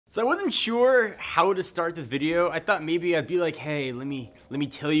So I wasn't sure how to start this video. I thought maybe I'd be like, hey, let me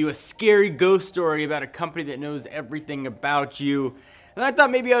tell you a scary ghost story about a company that knows everything about you. And I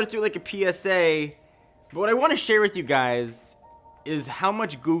thought maybe I would do like a PSA. But what I want to share with you guys is how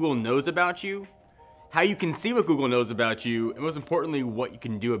much Google knows about you, how you can see what Google knows about you, and most importantly, what you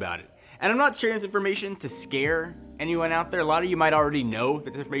can do about it. And I'm not sharing this information to scare anyone out there. A lot of you might already know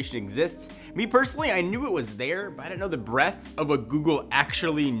that this information exists. Me personally, I knew it was there, but I didn't know the breadth of what Google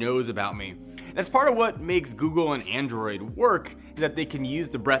actually knows about me. That's part of what makes Google and Android work, is that they can use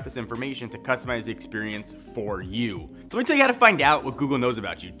the breadth of this information to customize the experience for you. So let me tell you how to find out what Google knows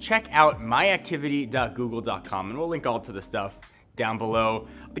about you. Check out myactivity.google.com, and we'll link all to the stuff down below.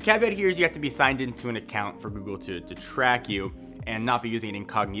 The caveat here is you have to be signed into an account for Google to track you and not be using an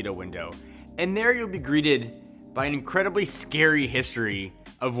incognito window. And there you'll be greeted by an incredibly scary history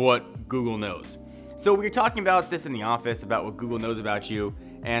of what Google knows. So we were talking about this in the office, about what Google knows about you,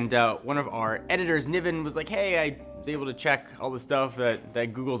 and one of our editors, Niven, was like, hey, I was able to check all the stuff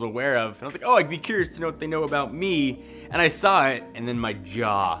that Google's aware of. And I was like, oh, I'd be curious to know what they know about me. And I saw it, and then my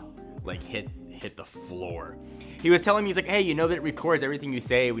jaw like hit the floor. He was telling me, he's like, hey, you know that it records everything you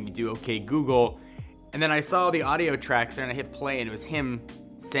say when you do OK Google. And then I saw the audio tracks there and I hit play, and it was him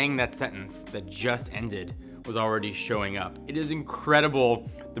saying that sentence that just ended was already showing up. It is incredible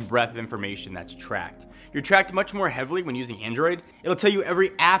the breadth of information that's tracked. You're tracked much more heavily when using Android. It'll tell you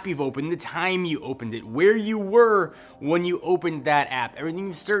every app you've opened, the time you opened it, where you were when you opened that app. Everything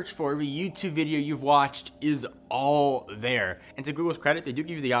you searched for, every YouTube video you've watched is all there. And to Google's credit, they do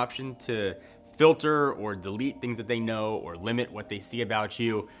give you the option to filter or delete things that they know or limit what they see about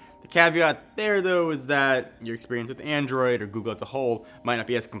you. The caveat there, though, is that your experience with Android or Google as a whole might not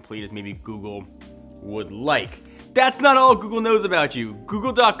be as complete as maybe Google would like. That's not all Google knows about you.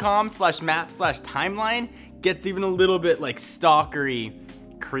 Google.com/map/timeline gets even a little bit like stalkery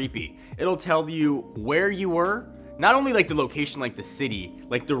creepy. It'll tell you where you were, not only like the location, like the city,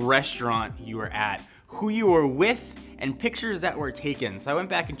 like the restaurant you were at, who you were with, and pictures that were taken. So I went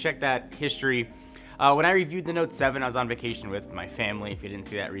back and checked that history. When I reviewed the Note 7, I was on vacation with my family, if you didn't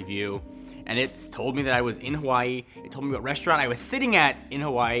see that review. And it's told me that I was in Hawaii. It told me what restaurant I was sitting at in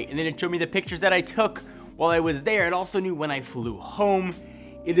Hawaii. And then it showed me the pictures that I took while I was there. It also knew when I flew home.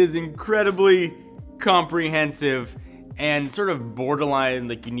 It is incredibly comprehensive and sort of borderline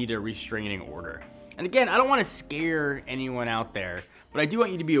like you need a restraining order. And again, I don't want to scare anyone out there, but I do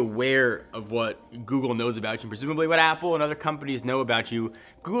want you to be aware of what Google knows about you, presumably what Apple and other companies know about you.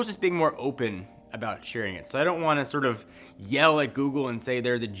 Google's just being more open about sharing it. So I don't want to sort of yell at Google and say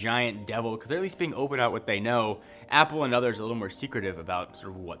they're the giant devil, because they're at least being open about what they know. Apple and others are a little more secretive about sort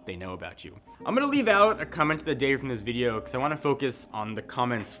of what they know about you. I'm going to leave out a comment of the day from this video because I want to focus on the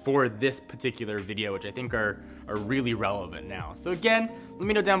comments for this particular video, which I think are really relevant now. So again, let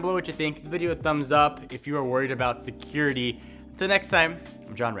me know down below what you think. Give the video a thumbs up if you are worried about security. Until next time,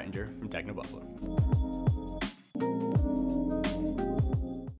 I'm John Rettinger from Techno Buffalo.